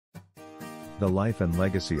The life and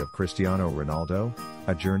legacy of Cristiano Ronaldo,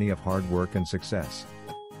 a journey of hard work and success.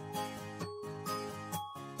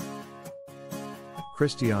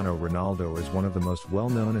 Cristiano Ronaldo is one of the most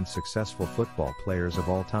well-known and successful football players of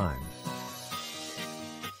all time.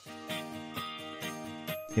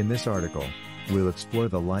 In this article, we'll explore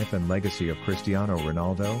the life and legacy of Cristiano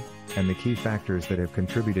Ronaldo, and the key factors that have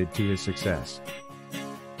contributed to his success.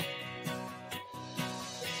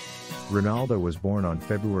 Ronaldo was born on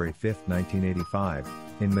February 5, 1985,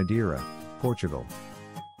 in Madeira, Portugal.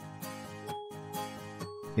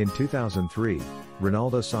 In 2003,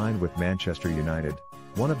 Ronaldo signed with Manchester United,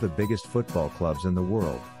 one of the biggest football clubs in the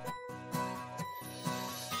world.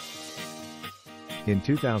 In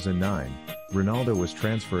 2009, Ronaldo was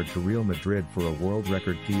transferred to Real Madrid for a world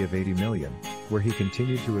record fee of $80 million, where he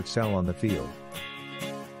continued to excel on the field.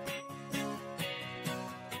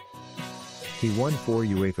 He won 4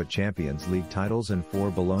 UEFA Champions League titles and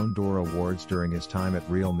 4 Ballon d'Or awards during his time at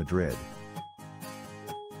Real Madrid.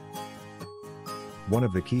 One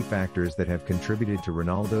of the key factors that have contributed to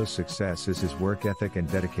Ronaldo's success is his work ethic and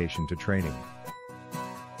dedication to training.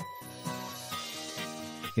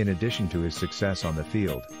 In addition to his success on the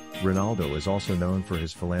field, Ronaldo is also known for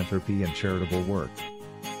his philanthropy and charitable work.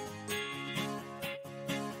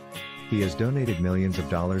 He has donated millions of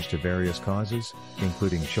dollars to various causes,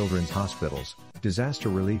 including children's hospitals, disaster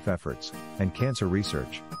relief efforts, and cancer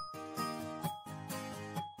research.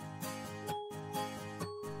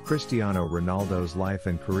 Cristiano Ronaldo's life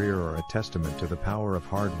and career are a testament to the power of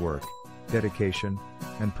hard work, dedication,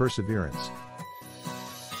 and perseverance.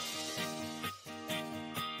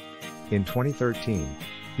 In 2013,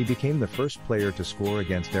 he became the first player to score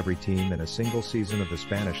against every team in a single season of the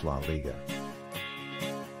Spanish La Liga.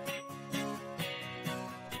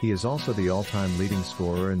 He is also the all-time leading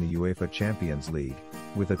scorer in the UEFA Champions League,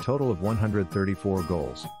 with a total of 134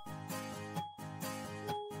 goals.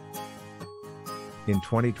 In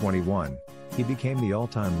 2021, he became the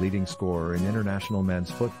all-time leading scorer in international men's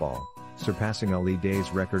football, surpassing Ali Day's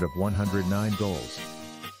record of 109 goals.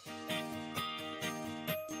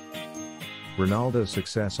 Ronaldo's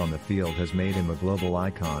success on the field has made him a global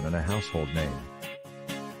icon and a household name.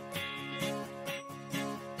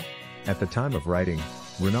 At the time of writing,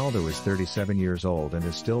 Ronaldo is 37 years old and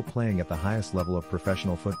is still playing at the highest level of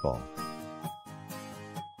professional football.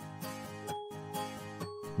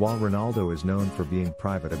 While Ronaldo is known for being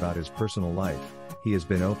private about his personal life, he has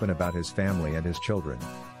been open about his family and his children.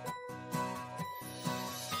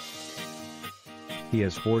 He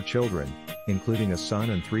has 4 children, including a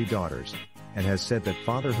son and 3 daughters, and has said that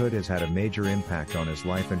fatherhood has had a major impact on his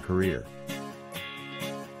life and career.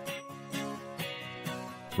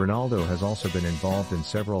 Ronaldo has also been involved in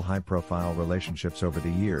several high-profile relationships over the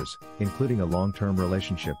years, including a long-term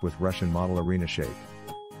relationship with Russian model Irina Shayk.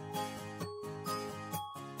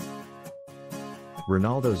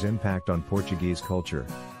 Ronaldo's impact on Portuguese culture.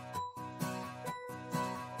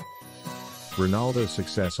 Ronaldo's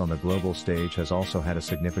success on the global stage has also had a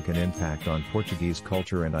significant impact on Portuguese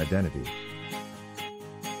culture and identity.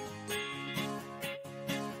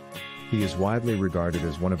 He is widely regarded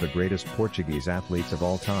as one of the greatest Portuguese athletes of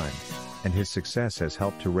all time, and his success has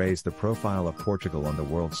helped to raise the profile of Portugal on the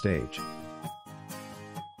world stage.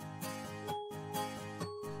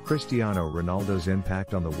 Cristiano Ronaldo's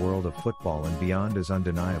impact on the world of football and beyond is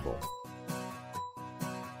undeniable.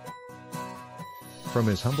 From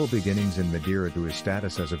his humble beginnings in Madeira to his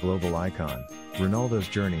status as a global icon, Ronaldo's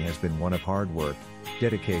journey has been one of hard work,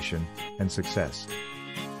 dedication, and success.